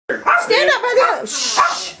stand up by the ivy.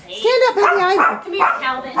 Shh. Stand up by the ivy. Come here,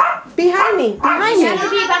 Calvin. Behind me. Behind me. You have to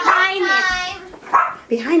be behind me.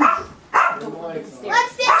 Behind me.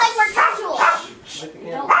 Let's sit like we're casual.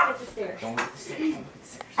 Don't look at the stairs. Don't look at the stairs.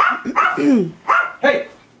 Hey!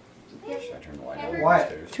 Should I turn the light on?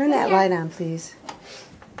 What? Turn that light on, please.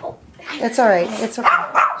 That's all right. It's okay.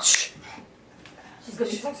 Shh. She's going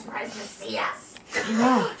to be so surprised to see us.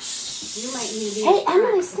 No. You might need to be Hey,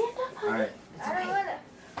 Emily, stand up. Alright. I don't want to.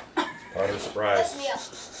 Part of the surprise. Let me up.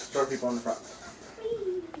 Throw people on the front.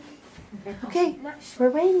 Okay, we're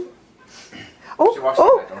waiting. She Oh, walks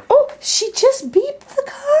through that door. oh, she just beeped the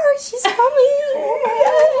car. She's coming.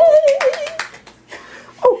 Yay.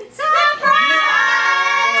 Oh, Surprise!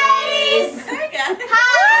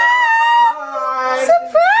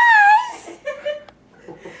 surprise!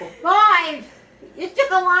 Boy, it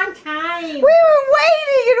took a long time. We were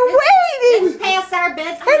waiting and waiting. It's past our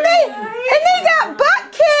bedtime. And they got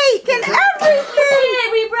butt cake and everything.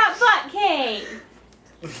 Yeah, we brought butt cake.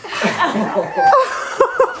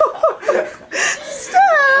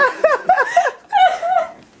 Stop.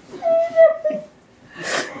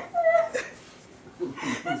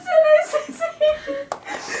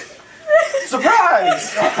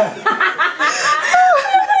 Surprise!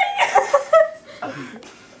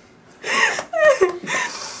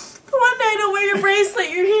 One night I'll wear your bracelet,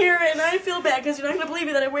 you're here, and I feel bad because you're not going to believe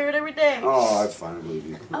me that I wear it every day. Oh, that's fine. I believe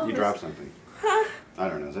you. You dropped something. Huh? I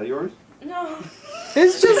don't know. Is that yours? No.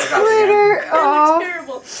 It's just glitter. That Oh,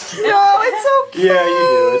 looks terrible. no, it's okay. Yeah, you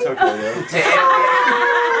do. It's okay, though.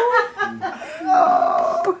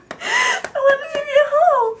 Oh. I want to take you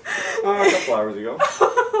home. Oh, a couple hours ago.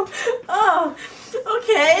 Oh,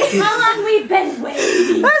 okay. How long we've been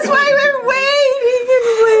waiting? That's why we're waiting and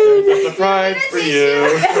There's a waiting. surprise for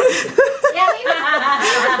you. Yeah, we were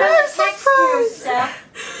text you stuff.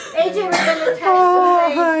 AJ was going to text Oh,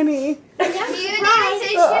 us. honey. Do you need a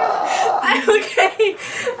tissue? I'm okay.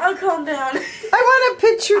 I'll calm down. I want a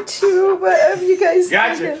picture too, but if you guys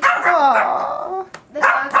Gotcha. Aw, The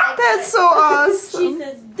dog's like, that's so She awesome.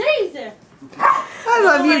 says, Daisy. I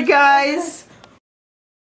love you guys.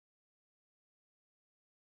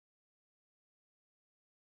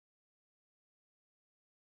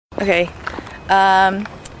 Okay,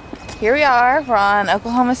 here we are. We're on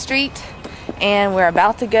Oklahoma Street, and we're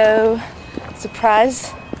about to go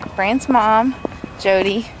surprise Brant's mom,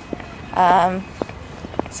 Jody.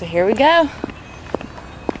 So here we go.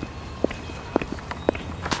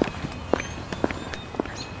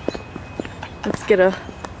 Let's get a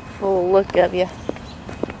full look of you.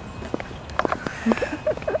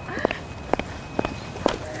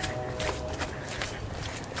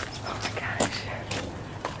 Oh my gosh.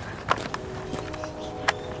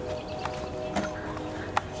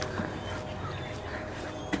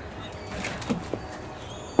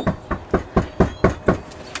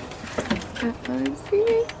 I don't want him to see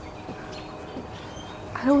me.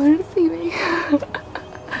 I don't want him to see me.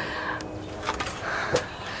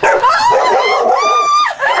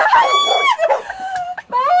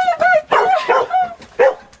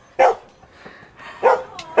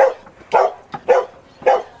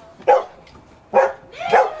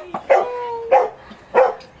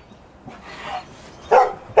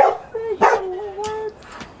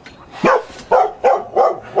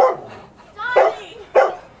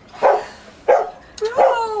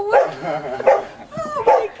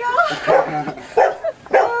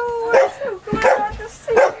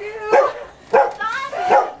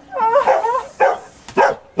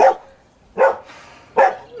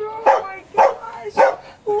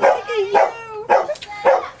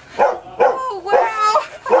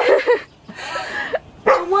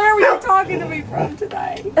 Talking to me from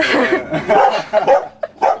tonight. Look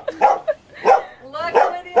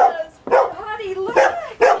what it is. Honey, look.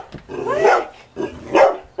 Look.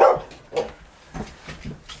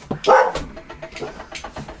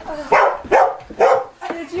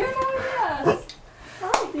 Did you know this?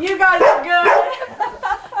 You guys are good.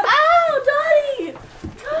 Oh, Dottie.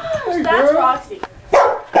 Gosh, that's Roxy.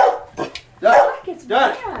 Look, it's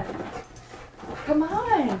bad. Come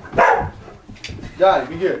on. Dad,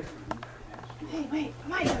 be here. Hey, wait, I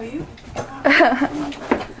might know you.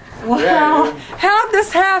 Wow. How'd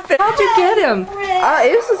this happen? How'd you get him?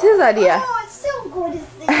 This was his idea. oh, it's so good to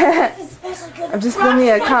see. This is especially good. I'm just giving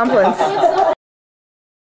you a compliment.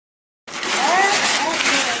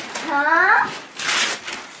 Huh?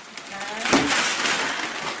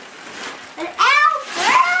 An elf,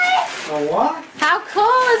 really? A what? How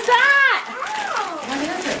cool is that? What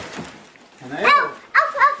is it? An Elf,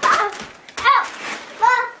 elf, elf, elf,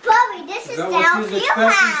 elf. Bobby, this is the elf you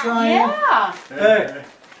have. Yeah. Hey.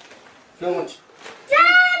 So much.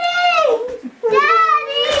 Daddy!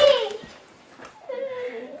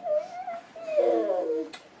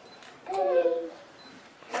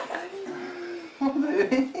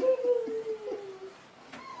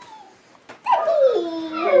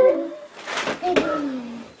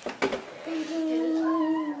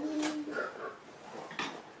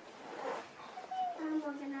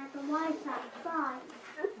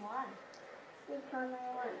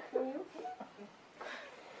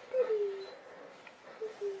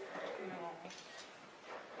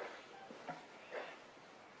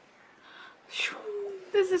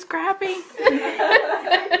 This is crappy.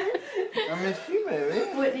 I missed you,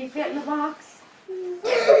 baby. Wouldn't he fit in the box?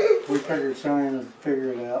 We figured Cheyenne would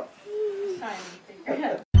figure it out.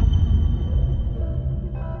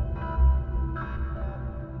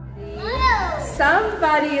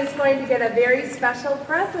 Somebody is going to get a very special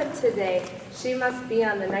present today. She must be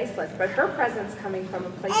on the nice list, but her present's coming from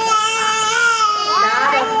a place that's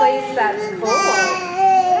hot, not a place that's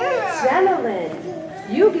cold. Gentlemen,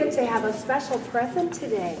 you get to have a special present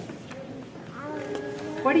today.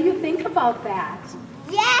 What do you think about that?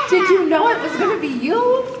 Yeah. Did you know it was going to be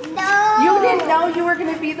you? No. You didn't know you were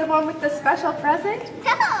going to be the one with the special present?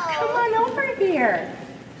 No. Come on over here.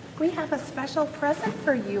 We have a special present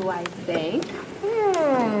for you, I think.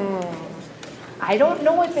 I don't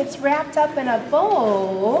know if it's wrapped up in a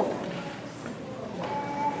bow.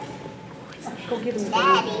 Let's go get him.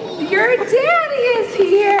 Daddy. Your daddy is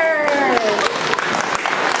here.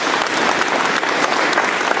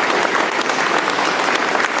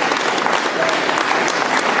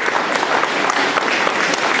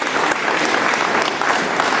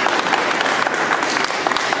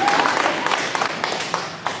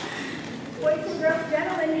 Boys and girls,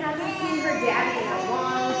 gentlemen hasn't seen her daddy in a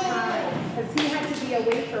long time because he had to be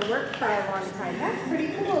away for work for a long time. That's pretty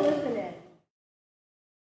cool, isn't it?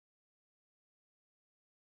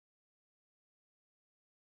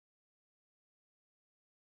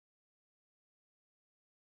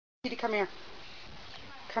 Kitty, come here.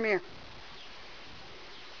 Come here.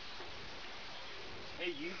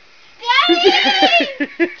 Hey, you.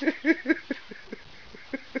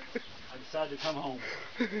 I decided to come home.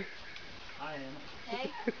 I am. Hey.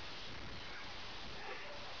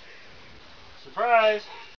 Surprise!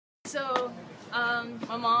 So,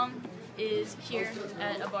 my mom is here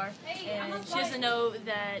at a bar, and she doesn't know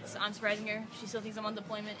that I'm surprising her. She still thinks I'm on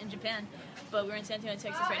deployment in Japan, but we're in San Antonio,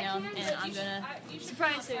 Texas right now, and I'm gonna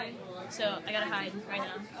surprise her. So I gotta hide right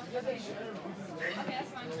now.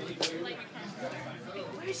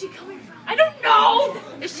 Where is she coming from? I don't know!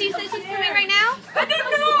 Is she said she's coming right now? I don't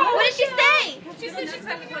know! What did she say? She said she's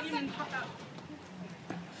having to plug in and pop out.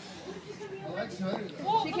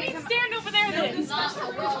 Well, let me stand over there then. Did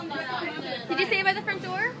you say it by the front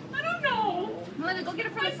door? I don't know. Melinda, go get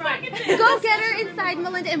her from the front. Go get her inside,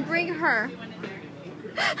 Melinda, and bring her.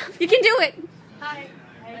 You can do it. Hi.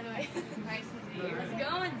 By the way, nice to meet you. How's it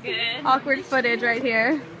going? Good. Awkward footage right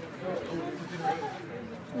here.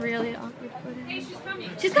 Really awkward footage. Hey, she's coming.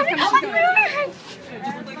 She's coming. Oh my God.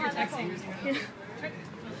 Just like you're texting.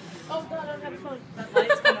 Oh God, I don't have a phone. That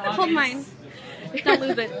light's kind of Hold mine. Don't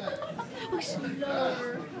lose it. Oh,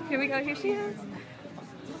 here we go. Here she is.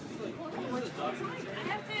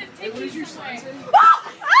 What is your size?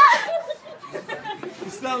 You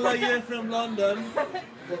sound like you're from London.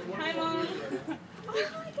 Hi, Mom.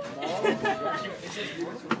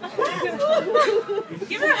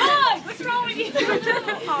 Give her a hug. What's wrong with you?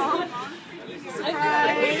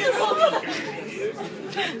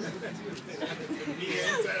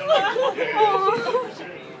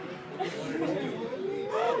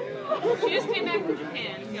 She just came back from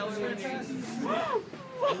Japan. Y'all were with her.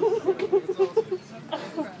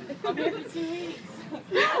 I'll be with 2 weeks.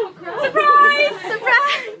 Surprise!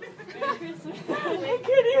 Surprise! I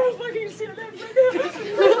can't even fucking stand up right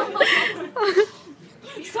now.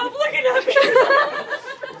 Stop looking at me!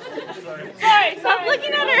 Sorry, Stop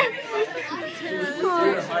looking at her!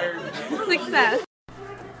 Success.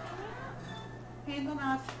 Hand on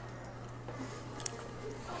us.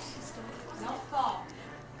 No fall.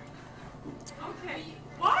 Okay.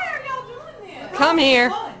 Why are y'all doing this? Come here.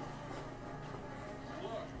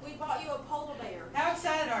 We bought you a polar bear. How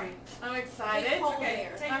excited are you? I'm excited. Okay,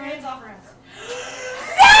 take your hands off her hands.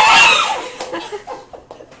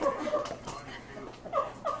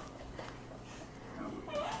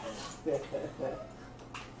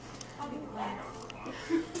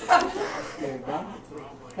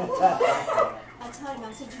 I told him, I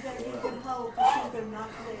said, you better get them whole because she's going to knock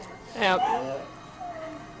them down. Yep.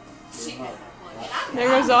 There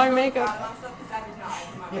goes all your makeup.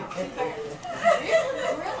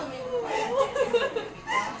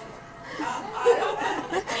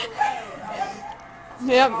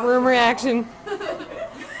 Yep, room reaction.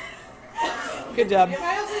 Good job.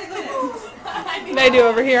 They do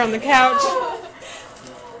over here on the couch.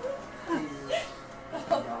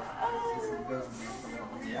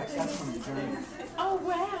 Oh,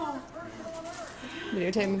 wow.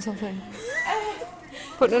 Videotaping something.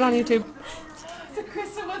 Putting it on YouTube. So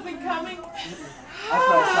Krista wasn't coming?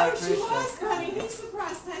 Oh, She was coming. He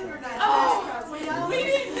surprised Taylor and I. Oh, we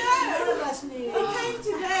didn't know. None of us knew. He came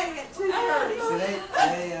today at 2:30. So they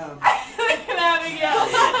Look at Abigail.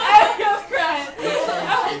 Abigail's crying.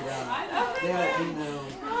 Oh,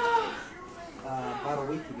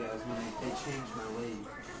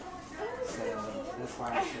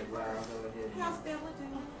 said, well, I'll go ahead. How's Bella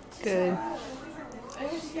doing? Good.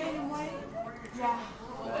 Is she gaining weight? Yeah.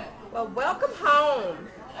 Well, welcome home.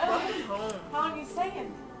 Welcome home. How long are you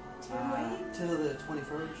staying? 2 weeks? Till the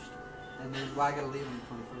 21st. And then, well, I gotta leave on the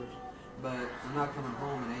 21st. But I'm not coming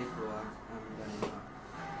home in April. I'm gonna,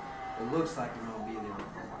 it looks like I'm gonna be there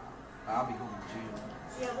for a while. I'll be home in June.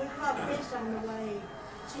 Yeah, we caught fish on the way.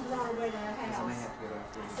 She was on her way to our house. I may have to go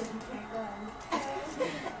after I this. said, you can't go.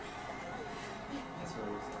 That's what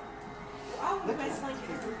it was. I would best like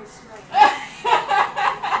it would be straight. I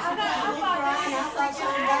thought she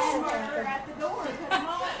was at the door because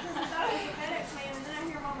Mama, because I thought it was a FedEx man, and then I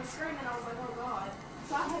hear Mama scream, and I was like, oh God.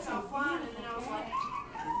 So I had to go flying, and then I was like,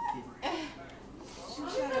 she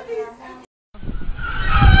showed up at our house.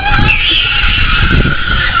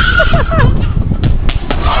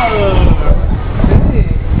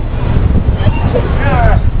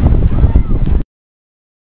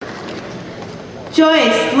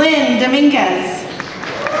 Joyce Lynn Dominguez.